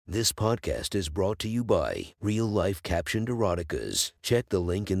This podcast is brought to you by Real Life Captioned Eroticas. Check the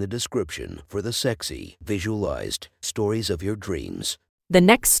link in the description for the sexy, visualized stories of your dreams. The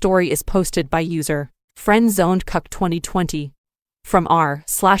next story is posted by user Friendzoned Cuck 2020 from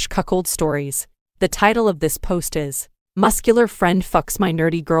r/cuckold stories. The title of this post is Muscular Friend Fucks My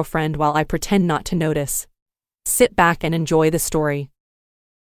Nerdy Girlfriend While I Pretend Not to Notice. Sit back and enjoy the story.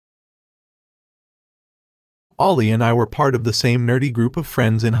 Ollie and I were part of the same nerdy group of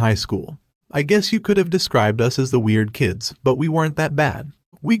friends in high school. I guess you could have described us as the weird kids, but we weren't that bad.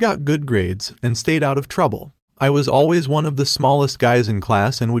 We got good grades and stayed out of trouble. I was always one of the smallest guys in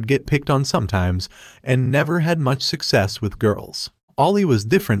class and would get picked on sometimes, and never had much success with girls. Ollie was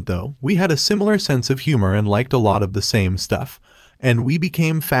different though. We had a similar sense of humor and liked a lot of the same stuff, and we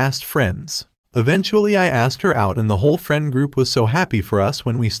became fast friends. Eventually I asked her out and the whole friend group was so happy for us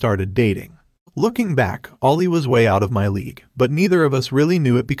when we started dating. Looking back, Ollie was way out of my league, but neither of us really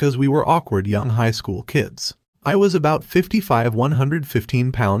knew it because we were awkward young high school kids. I was about 55,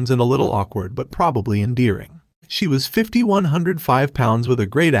 115 pounds and a little awkward but probably endearing. She was 50, 105 pounds with a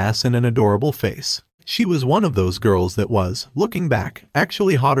great ass and an adorable face. She was one of those girls that was, looking back,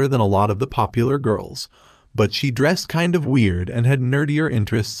 actually hotter than a lot of the popular girls. But she dressed kind of weird and had nerdier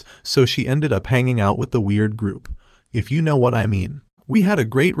interests, so she ended up hanging out with the weird group, if you know what I mean. We had a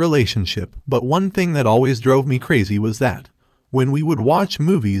great relationship, but one thing that always drove me crazy was that when we would watch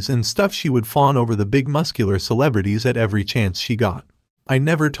movies and stuff, she would fawn over the big muscular celebrities at every chance she got. I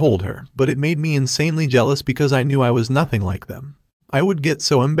never told her, but it made me insanely jealous because I knew I was nothing like them. I would get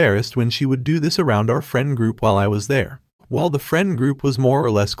so embarrassed when she would do this around our friend group while I was there. While the friend group was more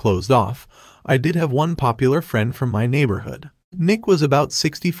or less closed off, I did have one popular friend from my neighborhood. Nick was about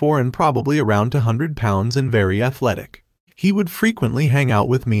 64 and probably around 100 pounds and very athletic. He would frequently hang out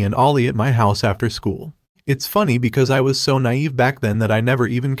with me and Ollie at my house after school. It's funny because I was so naive back then that I never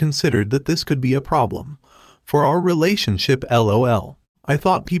even considered that this could be a problem for our relationship, lol. I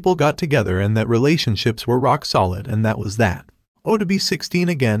thought people got together and that relationships were rock solid and that was that. Oh, to be 16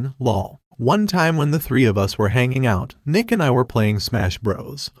 again, lol. One time when the three of us were hanging out, Nick and I were playing Smash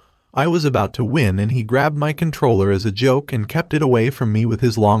Bros. I was about to win and he grabbed my controller as a joke and kept it away from me with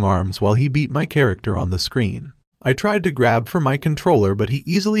his long arms while he beat my character on the screen. I tried to grab for my controller but he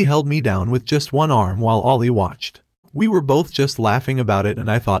easily held me down with just one arm while Ollie watched. We were both just laughing about it and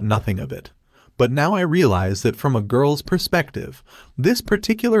I thought nothing of it. But now I realize that from a girl's perspective, this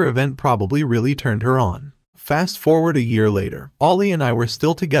particular event probably really turned her on. Fast forward a year later, Ollie and I were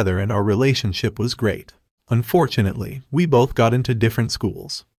still together and our relationship was great. Unfortunately, we both got into different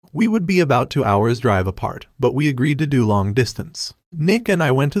schools. We would be about 2 hours drive apart, but we agreed to do long distance. Nick and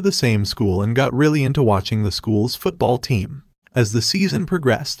I went to the same school and got really into watching the school's football team. As the season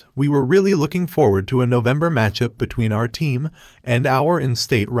progressed, we were really looking forward to a November matchup between our team and our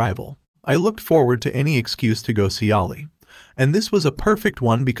in-state rival. I looked forward to any excuse to go see Ollie, and this was a perfect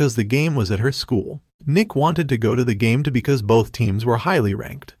one because the game was at her school. Nick wanted to go to the game because both teams were highly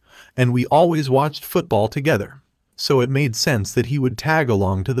ranked, and we always watched football together, so it made sense that he would tag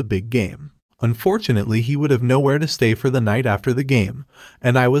along to the big game. Unfortunately, he would have nowhere to stay for the night after the game,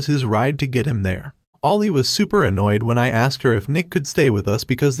 and I was his ride to get him there. Ollie was super annoyed when I asked her if Nick could stay with us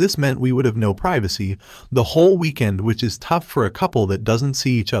because this meant we would have no privacy the whole weekend, which is tough for a couple that doesn't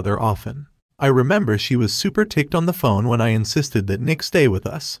see each other often. I remember she was super ticked on the phone when I insisted that Nick stay with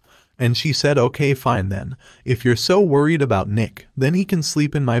us, and she said, "Okay, fine then. If you're so worried about Nick, then he can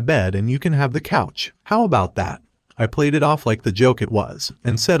sleep in my bed and you can have the couch. How about that?" I played it off like the joke it was,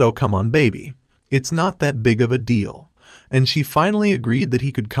 and said, "Oh come on baby. It's not that big of a deal." And she finally agreed that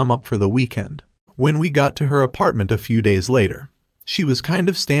he could come up for the weekend. When we got to her apartment a few days later, she was kind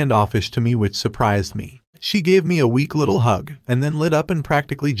of standoffish to me, which surprised me. She gave me a weak little hug, and then lit up and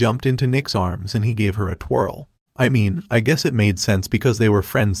practically jumped into Nick's arms and he gave her a twirl. I mean, I guess it made sense because they were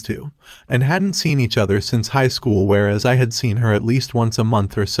friends too, and hadn't seen each other since high school, whereas I had seen her at least once a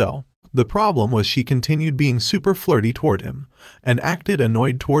month or so. The problem was she continued being super flirty toward him, and acted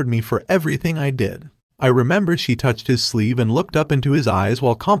annoyed toward me for everything I did. I remember she touched his sleeve and looked up into his eyes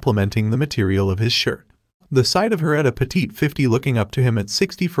while complimenting the material of his shirt. The sight of her at a petite 50 looking up to him at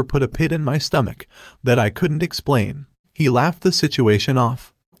 64 put a pit in my stomach that I couldn't explain. He laughed the situation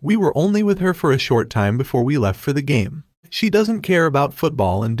off. We were only with her for a short time before we left for the game. She doesn't care about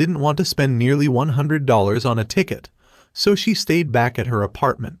football and didn't want to spend nearly $100 on a ticket, so she stayed back at her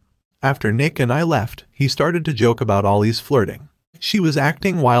apartment. After Nick and I left, he started to joke about Ollie's flirting. She was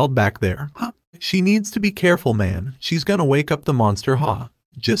acting wild back there. Huh? She needs to be careful, man. She's gonna wake up the monster, huh?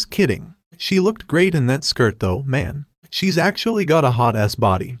 Just kidding. She looked great in that skirt though, man. She's actually got a hot-ass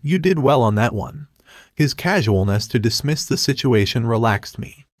body. You did well on that one. His casualness to dismiss the situation relaxed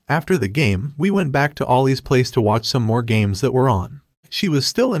me. After the game, we went back to Ollie's place to watch some more games that were on. She was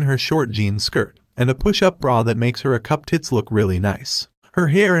still in her short jean skirt and a push-up bra that makes her cup tits look really nice. Her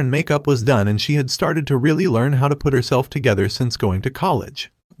hair and makeup was done and she had started to really learn how to put herself together since going to college.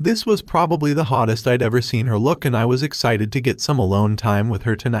 This was probably the hottest I'd ever seen her look, and I was excited to get some alone time with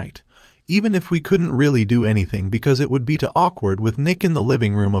her tonight. Even if we couldn't really do anything because it would be too awkward with Nick in the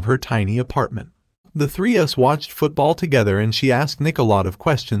living room of her tiny apartment. The three of us watched football together and she asked Nick a lot of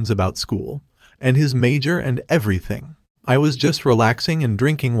questions about school and his major and everything. I was just relaxing and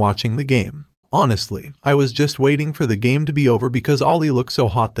drinking watching the game. Honestly, I was just waiting for the game to be over because Ollie looked so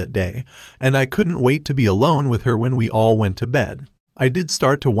hot that day, and I couldn't wait to be alone with her when we all went to bed. I did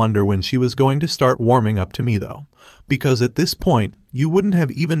start to wonder when she was going to start warming up to me though, because at this point, you wouldn't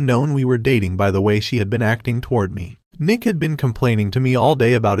have even known we were dating by the way she had been acting toward me. Nick had been complaining to me all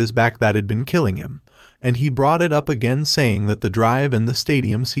day about his back that had been killing him, and he brought it up again saying that the drive and the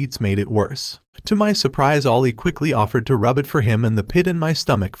stadium seats made it worse. To my surprise, Ollie quickly offered to rub it for him, and the pit in my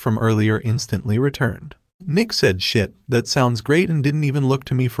stomach from earlier instantly returned. Nick said, "Shit, that sounds great," and didn't even look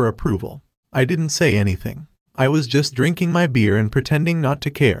to me for approval. I didn't say anything. I was just drinking my beer and pretending not to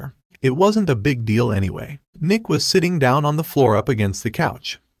care. It wasn't a big deal anyway. Nick was sitting down on the floor up against the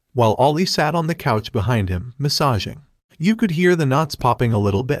couch, while Ollie sat on the couch behind him, massaging. You could hear the knots popping a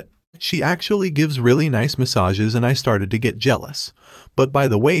little bit. She actually gives really nice massages and I started to get jealous. But by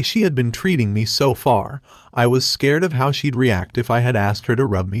the way she had been treating me so far, I was scared of how she'd react if I had asked her to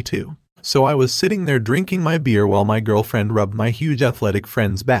rub me too. So I was sitting there drinking my beer while my girlfriend rubbed my huge athletic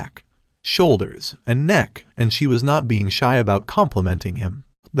friend's back, shoulders, and neck, and she was not being shy about complimenting him.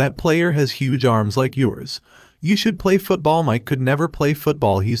 "That player has huge arms like yours. You should play football." Mike could never play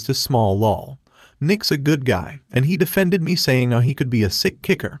football, he's too small, lol. Nick's a good guy, and he defended me saying how he could be a sick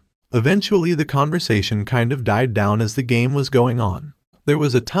kicker. Eventually the conversation kind of died down as the game was going on. There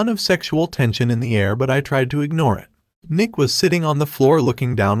was a ton of sexual tension in the air, but I tried to ignore it. Nick was sitting on the floor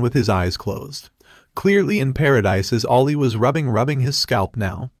looking down with his eyes closed, clearly in paradise as Ollie was rubbing his scalp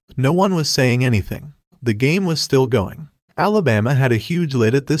now. No one was saying anything. The game was still going. Alabama had a huge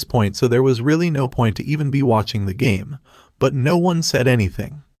lead at this point, so there was really no point to even be watching the game, but no one said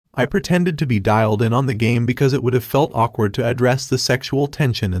anything. I pretended to be dialed in on the game because it would have felt awkward to address the sexual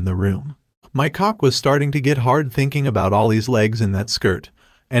tension in the room. My cock was starting to get hard thinking about Ollie's legs in that skirt,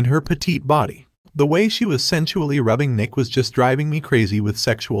 and her petite body. The way she was sensually rubbing Nick was just driving me crazy with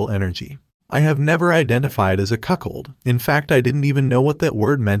sexual energy. I have never identified as a cuckold. In fact, I didn't even know what that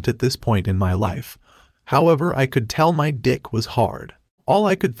word meant at this point in my life. However, I could tell my dick was hard. All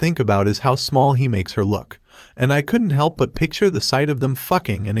I could think about is how small he makes her look, and I couldn't help but picture the sight of them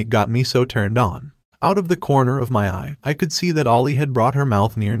fucking, and it got me so turned on. Out of the corner of my eye, I could see that Ollie had brought her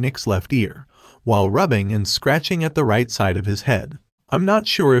mouth near Nick's left ear, while rubbing and scratching at the right side of his head. I'm not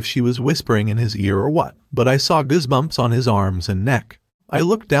sure if she was whispering in his ear or what, but I saw goosebumps on his arms and neck. I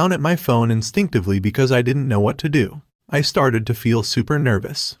looked down at my phone instinctively because I didn't know what to do. I started to feel super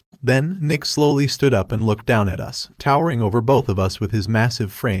nervous. Then, Nick slowly stood up and looked down at us, towering over both of us with his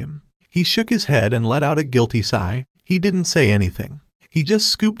massive frame. He shook his head and let out a guilty sigh. He didn't say anything. He just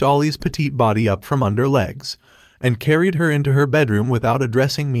scooped Ollie's petite body up from under legs and carried her into her bedroom without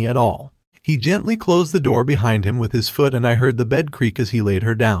addressing me at all. He gently closed the door behind him with his foot, and I heard the bed creak as he laid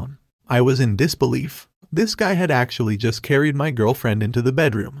her down. I was in disbelief. This guy had actually just carried my girlfriend into the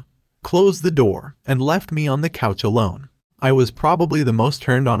bedroom, closed the door, and left me on the couch alone. I was probably the most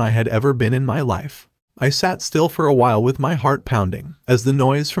turned on I had ever been in my life. I sat still for a while with my heart pounding as the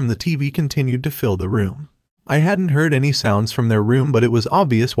noise from the TV continued to fill the room. I hadn't heard any sounds from their room, but it was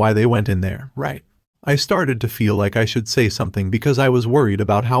obvious why they went in there, right? I started to feel like I should say something because I was worried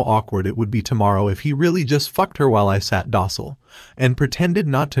about how awkward it would be tomorrow if he really just fucked her while I sat docile and pretended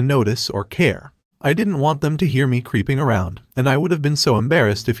not to notice or care. I didn't want them to hear me creeping around, and I would have been so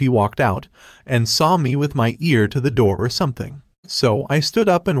embarrassed if he walked out and saw me with my ear to the door or something. So I stood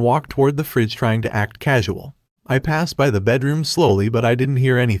up and walked toward the fridge trying to act casual. I passed by the bedroom slowly, but I didn't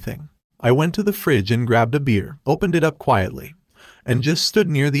hear anything. I went to the fridge and grabbed a beer, opened it up quietly, and just stood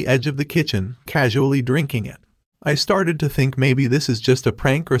near the edge of the kitchen, casually drinking it. I started to think maybe this is just a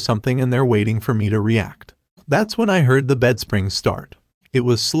prank or something and they're waiting for me to react. That's when I heard the bed springs start. It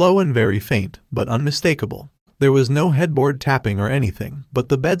was slow and very faint, but unmistakable. There was no headboard tapping or anything, but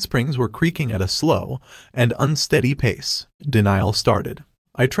the bed springs were creaking at a slow and unsteady pace. Denial started.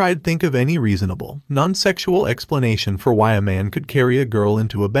 I tried to think of any reasonable, non-sexual explanation for why a man could carry a girl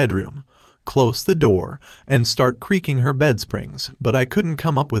into a bedroom, close the door, and start creaking her bed springs, but I couldn't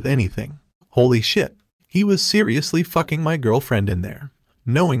come up with anything. Holy shit. He was seriously fucking my girlfriend in there,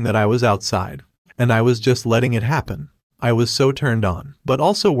 knowing that I was outside, and I was just letting it happen. I was so turned on, but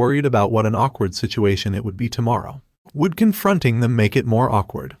also worried about what an awkward situation it would be tomorrow. Would confronting them make it more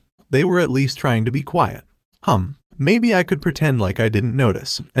awkward? They were at least trying to be quiet. Maybe I could pretend like I didn't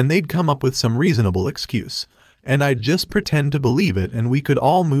notice, and they'd come up with some reasonable excuse, and I'd just pretend to believe it and we could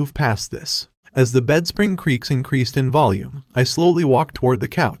all move past this. As the bedspring creaks increased in volume, I slowly walked toward the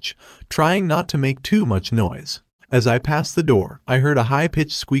couch, trying not to make too much noise. As I passed the door, I heard a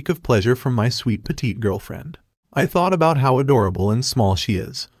high-pitched squeak of pleasure from my sweet petite girlfriend. I thought about how adorable and small she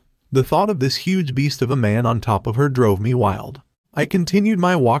is. The thought of this huge beast of a man on top of her drove me wild. I continued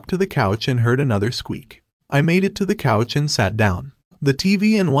my walk to the couch and heard another squeak. I made it to the couch and sat down. The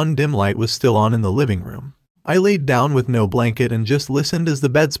TV and one dim light was still on in the living room. I laid down with no blanket and just listened as the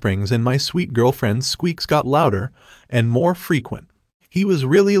bedsprings and my sweet girlfriend's squeaks got louder and more frequent. He was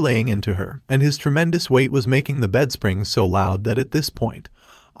really laying into her, and his tremendous weight was making the bedsprings so loud that at this point,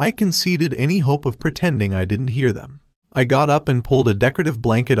 I conceded any hope of pretending I didn't hear them. I got up and pulled a decorative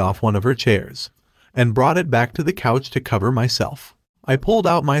blanket off one of her chairs, and brought it back to the couch to cover myself. I pulled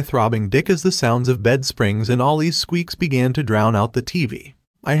out my throbbing dick as the sounds of bed springs and Ollie's squeaks began to drown out the TV.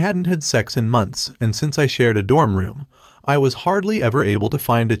 I hadn't had sex in months, and since I shared a dorm room, I was hardly ever able to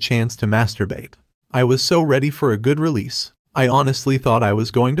find a chance to masturbate. I was so ready for a good release. I honestly thought I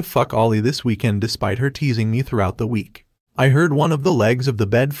was going to fuck Ollie this weekend despite her teasing me throughout the week. I heard one of the legs of the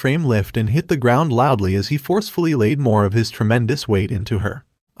bed frame lift and hit the ground loudly as he forcefully laid more of his tremendous weight into her.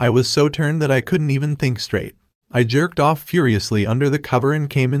 I was so turned that I couldn't even think straight. I jerked off furiously under the cover and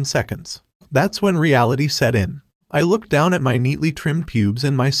came in seconds. That's when reality set in. I looked down at my neatly trimmed pubes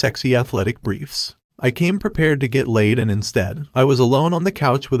and my sexy athletic briefs. I came prepared to get laid, and instead, I was alone on the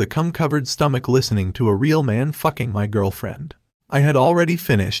couch with a cum-covered stomach listening to a real man fucking my girlfriend. I had already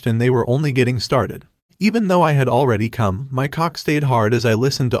finished and they were only getting started. Even though I had already come, my cock stayed hard as I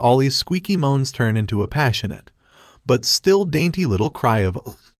listened to Ollie's squeaky moans turn into a passionate, but still dainty little cry of,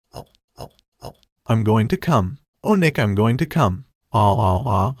 "Oh, oh, oh, I'm going to come. Oh, Nick, I'm going to come."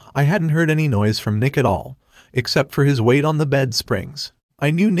 I hadn't heard any noise from Nick at all, except for his weight on the bed springs.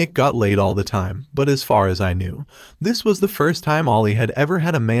 I knew Nick got laid all the time, but as far as I knew, this was the first time Ollie had ever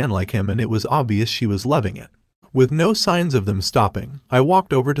had a man like him, and it was obvious she was loving it. With no signs of them stopping, I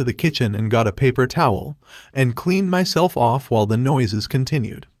walked over to the kitchen and got a paper towel, and cleaned myself off while the noises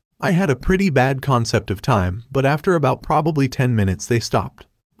continued. I had a pretty bad concept of time, but after about probably 10 minutes they stopped.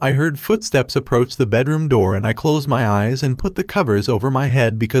 I heard footsteps approach the bedroom door and I closed my eyes and put the covers over my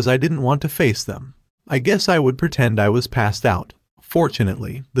head because I didn't want to face them. I guess I would pretend I was passed out.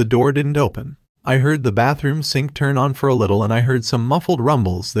 Fortunately, the door didn't open. I heard the bathroom sink turn on for a little and I heard some muffled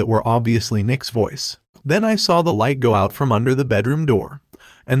rumbles that were obviously Nick's voice. Then I saw the light go out from under the bedroom door,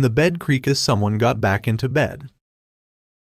 and the bed creak as someone got back into bed.